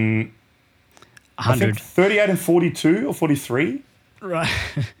 38 and... I think 100. 38 and 42 or 43. Right.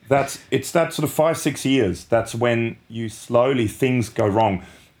 It's that sort of 5-6 years. That's when you slowly, things go wrong.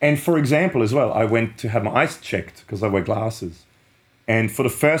 And for example, as well, I went to have my eyes checked because I wear glasses. And for the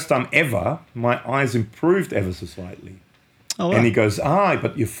first time ever, my eyes improved ever so slightly. Oh, wow. And he goes,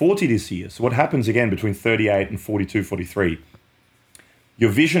 but you're 40 this year. So what happens again between 38 and 42, 43?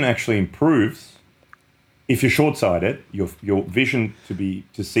 Your vision actually improves. If you're short-sighted, your vision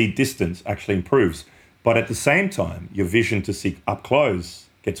to see distance actually improves. But at the same time, your vision to see up close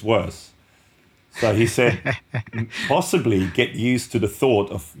gets worse. So he said, possibly get used to the thought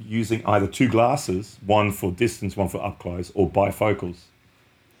of using either two glasses, one for distance, one for up close, or bifocals.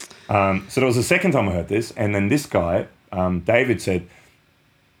 So that was the second time I heard this. And then this guy, David, said,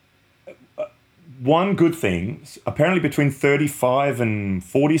 one good thing, apparently between 35 and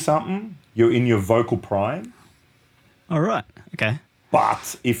 40-something, you're in your vocal prime. All right. Okay.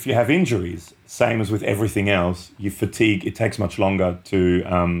 But if you have injuries, same as with everything else, you fatigue. It takes much longer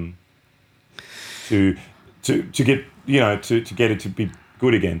to get to get it to be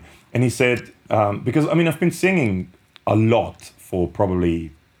good again. And he said, because I mean I've been singing a lot for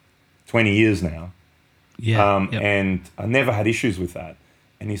probably 20 years now, and I never had issues with that.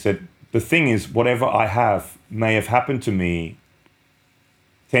 And he said the thing is, whatever I have may have happened to me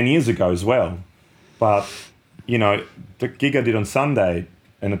 10 years ago as well, but the gig I did on Sunday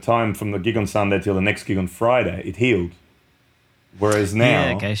and the time from the gig on Sunday till the next gig on Friday, it healed. Whereas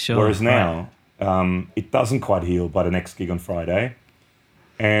now, it doesn't quite heal by the next gig on Friday.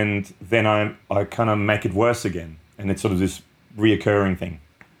 And then I kind of make it worse again. And it's sort of this reoccurring thing.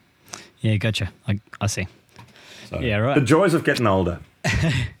 Yeah, gotcha. I see. So, yeah, right. The joys of getting older.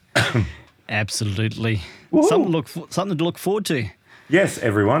 Absolutely. Woo-hoo. Something to look forward to. Yes,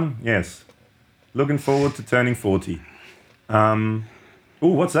 everyone. Yes. Looking forward to turning 40.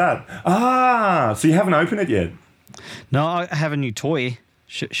 What's that? So you haven't opened it yet? No, I have a new toy.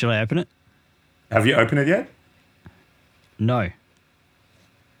 Should I open it? Have you opened it yet? No.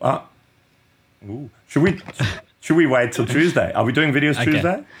 Should we wait till Tuesday? Are we doing videos Okay.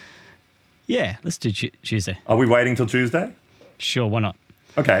 Tuesday? Yeah, let's do Tuesday. Are we waiting till Tuesday? Sure, why not?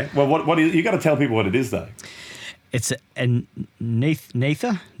 Okay. Well, what is, you got to tell people what it is though. It's a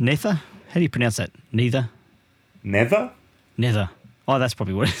Nether? How do you pronounce that? Nether? Nether? Oh, that's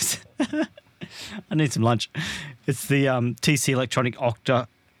probably what it is. I need some lunch. It's the TC Electronic Octava.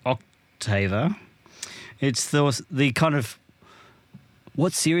 It's the kind of,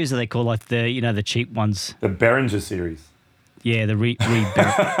 what series are they called? Like the cheap ones. The Behringer series. Yeah, the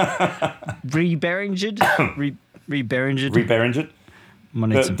Re-Behringer. Re-Behringer.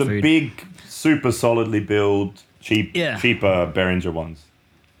 The big, super solidly built, cheaper Behringer ones.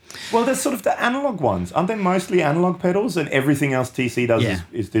 Well, they're sort of the analog ones. Aren't they mostly analog pedals and everything else TC does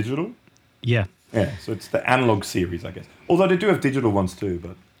is digital? Yeah. Yeah, so it's the analog series, I guess. Although they do have digital ones too,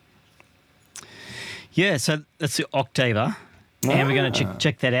 but... Yeah, so that's the Octava. And we're going to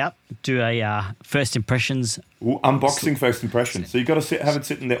check that out, do a first impressions. Unboxing first impressions. So you've got to have it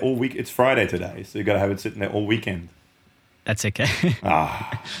sitting there all week. It's Friday today, so you've got to have it sitting there all weekend. That's okay.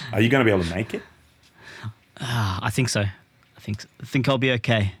 Are you going to be able to make it? I think so. I think I'll be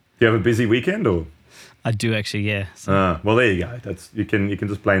okay. Do you have a busy weekend, or? I do actually, yeah. So. Well, there you go. You can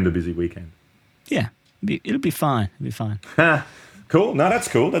just blame the busy weekend. Yeah, it'll be fine. It'll be fine. Cool. No, that's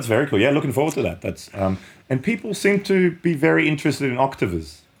cool. That's very cool. Yeah, looking forward to that. That's and people seem to be very interested in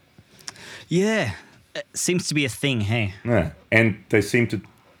octavas. Yeah, it seems to be a thing. Hey. Yeah, and they seem to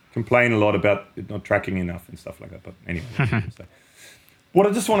complain a lot about it not tracking enough and stuff like that. But anyway, what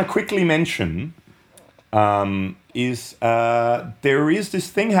I just want to quickly mention is there is this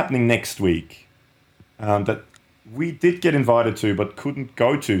thing happening next week that we did get invited to but couldn't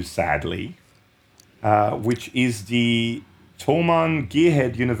go to, sadly, which is the Thomann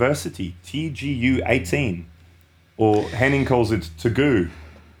Gearhead University, TGU 18, or Henning calls it TGU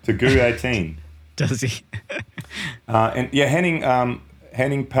 18. Does he? And yeah,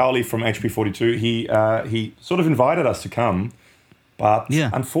 Henning Pauli from HP42, he sort of invited us to come, but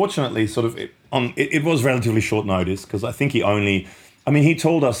unfortunately, it was relatively short notice because I think he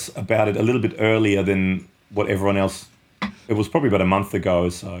told us about it a little bit earlier than what everyone else. It was probably about a month ago,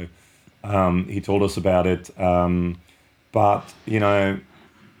 so he told us about it. But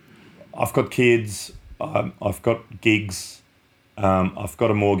I've got kids, I've got gigs, I've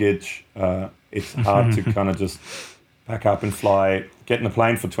got a mortgage. It's hard to kind of just pack up and get in a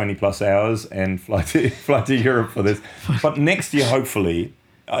plane for 20 plus hours and fly to Europe for this. But next year, hopefully,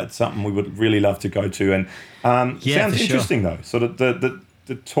 it's something we would really love to go to. And sounds interesting though. So the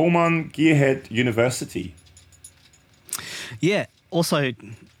Thomann Gearhead University. Yeah. Also,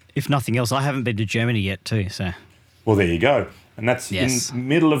 if nothing else, I haven't been to Germany yet too. So. Well, there you go. And that's in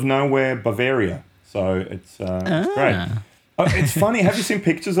middle of nowhere, Bavaria. So it's great. It's funny. Have you seen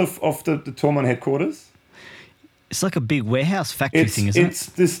pictures of the Tormund headquarters? It's like a big warehouse factory thing, isn't it? It's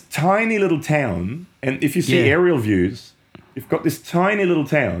this tiny little town, and if you see Yeah. aerial views, you've got this tiny little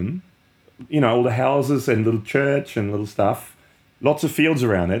town, all the houses and little church and little stuff, lots of fields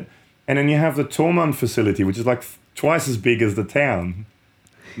around it, and then you have the Tormund facility, which is like twice as big as the town,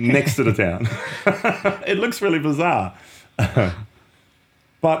 next to the town. It looks really bizarre.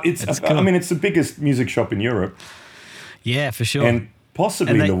 But it's cool. I mean, it's the biggest music shop in Europe. Yeah, for sure. And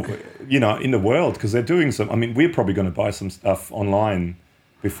possibly And in the world, because they're doing some. I mean, we're probably going to buy some stuff online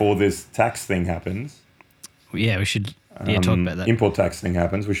before this tax thing happens. Yeah, we should talk about that. Import tax thing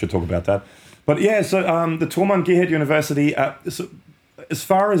happens. We should talk about that. But yeah, so the Tormund Gearhead University, so as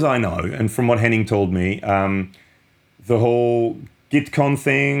far as I know, and from what Henning told me, the whole GitCon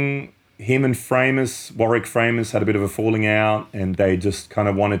thing, him and Warwick Framers had a bit of a falling out, and they just kind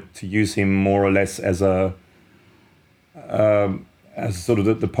of wanted to use him more or less as a as sort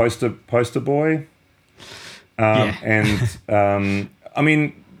of the poster boy. And I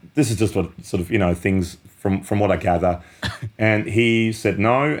mean, this is just what sort of things from what I gather. And he said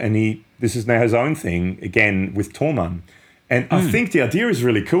no, and this is now his own thing again with Tormund. And I think the idea is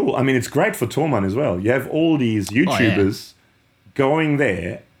really cool. I mean, it's great for Tormund as well. You have all these YouTubers going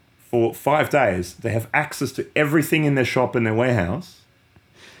there for 5 days. They have access to everything in their shop and their warehouse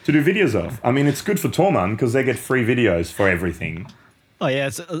to do videos of. I mean, it's good for Tormund because they get free videos for everything. Oh, yeah,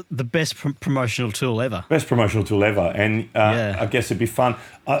 it's the best promotional tool ever. Best promotional tool ever. And I guess it'd be fun.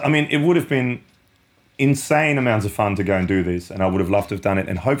 I mean, it would have been insane amounts of fun to go and do this, and I would have loved to have done it.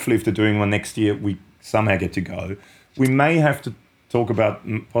 And hopefully if they're doing one next year, we somehow get to go. We may have to talk about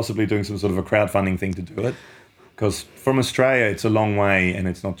possibly doing some sort of a crowdfunding thing to do it, because from Australia, it's a long way and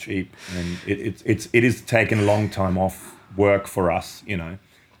it's not cheap. And it is taking a long time off work for us,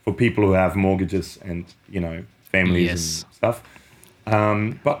 for people who have mortgages and, families and stuff.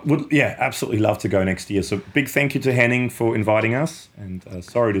 But would absolutely love to go next year. So big thank you to Henning for inviting us, and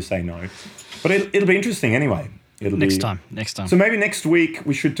sorry to say no, but it'll be interesting anyway. Next time. So maybe next week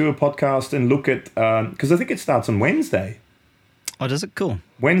we should do a podcast and look at because I think it starts on Wednesday. Oh, does it? Cool.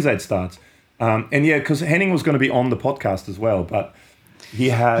 Wednesday it starts, and because Henning was going to be on the podcast as well, but he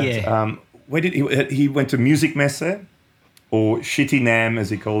had where did he went to Music Messe, or Shitty Nam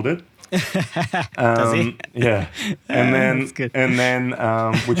as he called it. Does he? Yeah, and then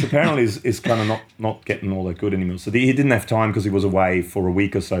which apparently is kind of not getting all that good anymore. So he didn't have time because he was away for a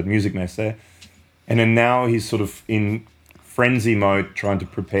week or so at Music Messe, and then now he's sort of in frenzy mode trying to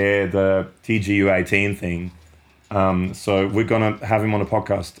prepare the TGU 18 thing. So we're gonna have him on a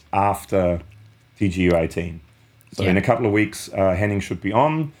podcast after TGU 18. So in a couple of weeks, Henning should be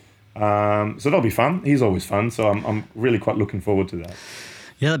on. So that'll be fun. He's always fun. So I'm really quite looking forward to that.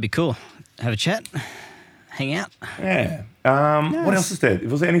 Yeah, that'd be cool. Have a chat, hang out. Yeah. What else is there?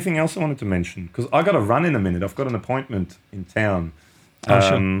 Was there anything else I wanted to mention? Because I got to run in a minute. I've got an appointment in town.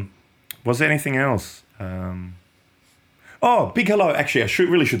 Sure. Was there anything else? Big hello. Actually, I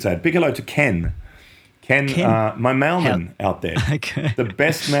really should say it. Big hello to Ken. Ken, my mailman out there. Okay. The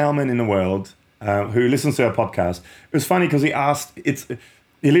best mailman in the world who listens to our podcast. It was funny because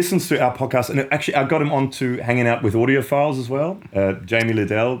he listens to our podcast, and actually I got him onto hanging out with Audiophiles as well, Jamie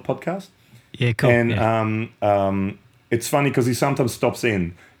Liddell podcast. Yeah, cool. And it's funny because he sometimes stops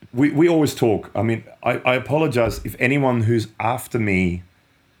in. We always talk. I mean, I apologize if anyone who's after me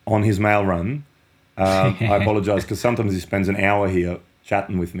on his mail run, I apologize because sometimes he spends an hour here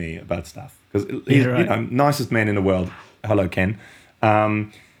chatting with me about stuff. Because he's nicest man in the world. Hello, Ken. I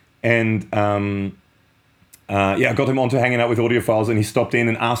got him onto hanging out with Audiophiles, and he stopped in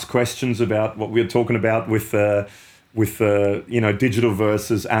and asked questions about what we were talking about with digital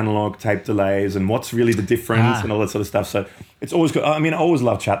versus analog tape delays and what's really the difference and all that sort of stuff. So it's always good. I mean, I always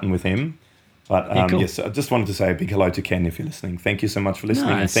love chatting with him. But cool. yes, I just wanted to say a big hello to Ken if you're listening. Thank you so much for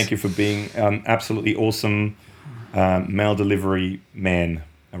listening, and thank you for being absolutely awesome mail delivery man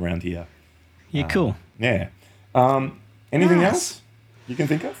around here. Yeah, cool. Yeah. Anything else you can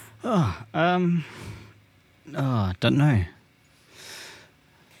think of? Don't know.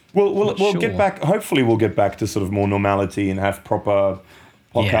 We'll get back. Hopefully, we'll get back to sort of more normality and have proper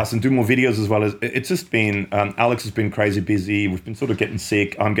podcasts and do more videos as well. As it's just been. Alex has been crazy busy. We've been sort of getting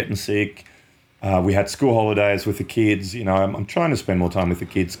sick. I'm getting sick. We had school holidays with the kids. I'm trying to spend more time with the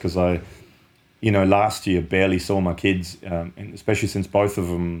kids because I, last year barely saw my kids, and especially since both of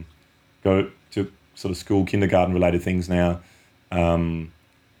them go to sort of school, kindergarten related things now. I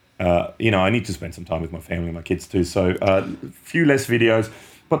need to spend some time with my family and my kids too. So a few less videos,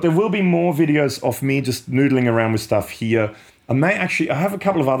 but there will be more videos of me just noodling around with stuff here. I have a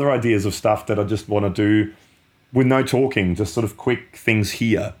couple of other ideas of stuff that I just want to do with no talking, just sort of quick things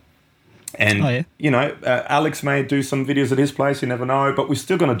here. And, Alex may do some videos at his place, you never know, but we're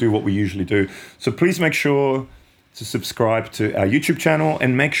still going to do what we usually do. So please make sure to subscribe to our YouTube channel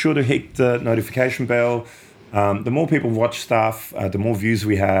and make sure to hit the notification bell. The more people watch stuff, the more views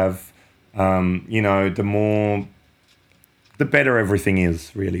we have, the better everything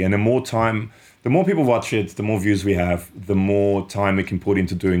is, really. And the more people watch it, the more views we have, the more time we can put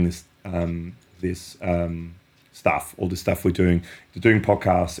into doing this stuff, all the stuff we're doing, to doing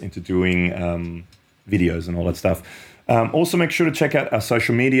podcasts, into doing videos and all that stuff. Also, make sure to check out our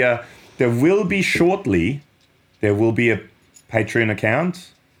social media. There will be a Patreon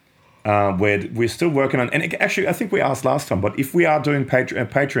account where we're still working on. And actually, I think we asked last time, but if we are doing a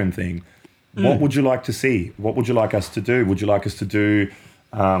Patreon thing, what would you like to see? What would you like us to do? Would you like us to do,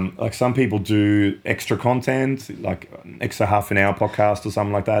 like some people do extra content, like an extra half an hour podcast or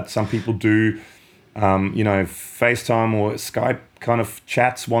something like that. Some people do FaceTime or Skype kind of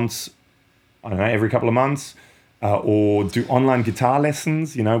chats once, I don't know, every couple of months, or do online guitar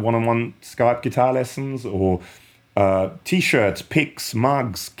lessons, one-on-one Skype guitar lessons, or T-shirts, pics,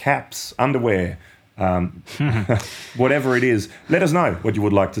 mugs, caps, underwear, whatever it is. Let us know what you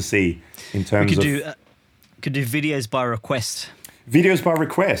would like to see in terms of... could do videos by request. Videos by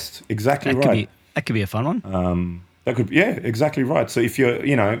request, exactly right. That could be a fun one. Exactly right. So if you're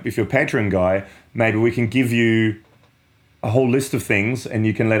a Patreon guy, maybe we can give you a whole list of things and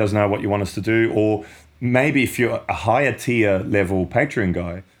you can let us know what you want us to do. Or maybe if you're a higher tier level Patreon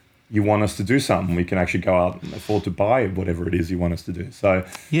guy, you want us to do something, we can actually go out and afford to buy whatever it is you want us to do. So,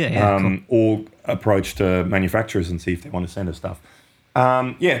 cool. Or approach to manufacturers and see if they want to send us stuff.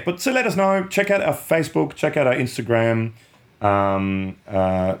 But so let us know. Check out our Facebook, check out our Instagram.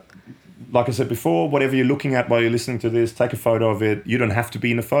 Like I said before, whatever you're looking at while you're listening to this, take a photo of it. You don't have to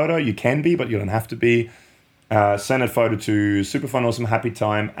be in the photo. You can be, but you don't have to be. Send a photo to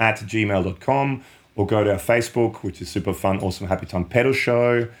superfunawesomehappytime@gmail.com, or go to our Facebook, which is Superfun Awesome Happy Time Pedal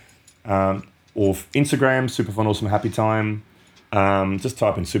Show, or Instagram, Superfun Awesome Happy Time. Just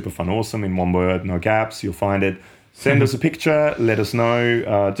type in Superfun Awesome in one word, no gaps, you'll find it. Send us a picture, let us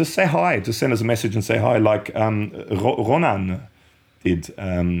know. Just say hi. Just send us a message and say hi, like Ronan did,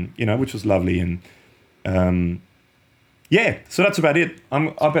 which was lovely. And so that's about it.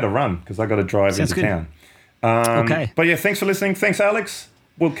 I better run because I got to drive into town. Okay. But thanks for listening. Thanks, Alex.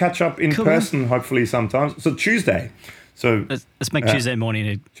 We'll catch up in person, hopefully sometime. So Tuesday. So let's make Tuesday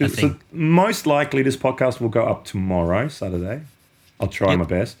morning. So most likely this podcast will go up tomorrow, Saturday. I'll try my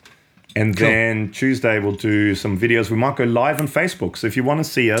best. And then Tuesday we'll do some videos. We might go live on Facebook. So if you want to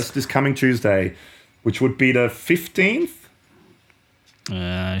see us this coming Tuesday, which would be the 15th.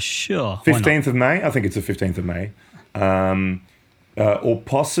 Sure. 15th of May. I think it's the 15th of May. Or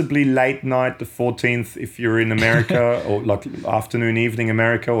possibly late night, the 14th, if you're in America, or like afternoon, evening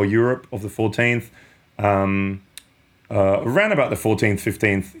America or Europe of the 14th. Around about the 14th,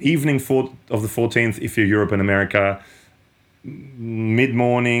 15th, evening of the 14th, if you're Europe and America.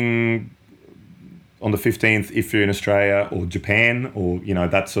 Mid-morning on the 15th, if you're in Australia or Japan, or,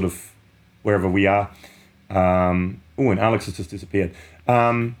 that sort of wherever we are. And Alex has just disappeared.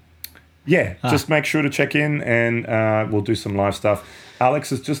 Just make sure to check in, and we'll do some live stuff. Alex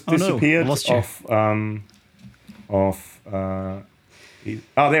has just disappeared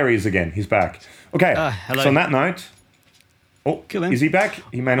there he is again. He's back. Okay. Hello. So on that note, is he back?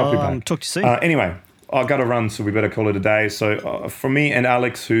 He may not be back. Talk to you soon. Anyway, I've got to run, so we better call it a day. So from me and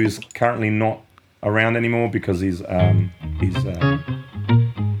Alex, who's currently not around anymore because he's something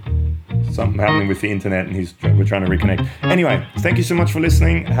happening with the internet, and we're trying to reconnect. Anyway, thank you so much for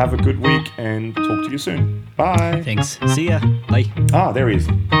listening. Have a good week, and talk to you soon. Bye. Thanks. See ya. Bye. There he is.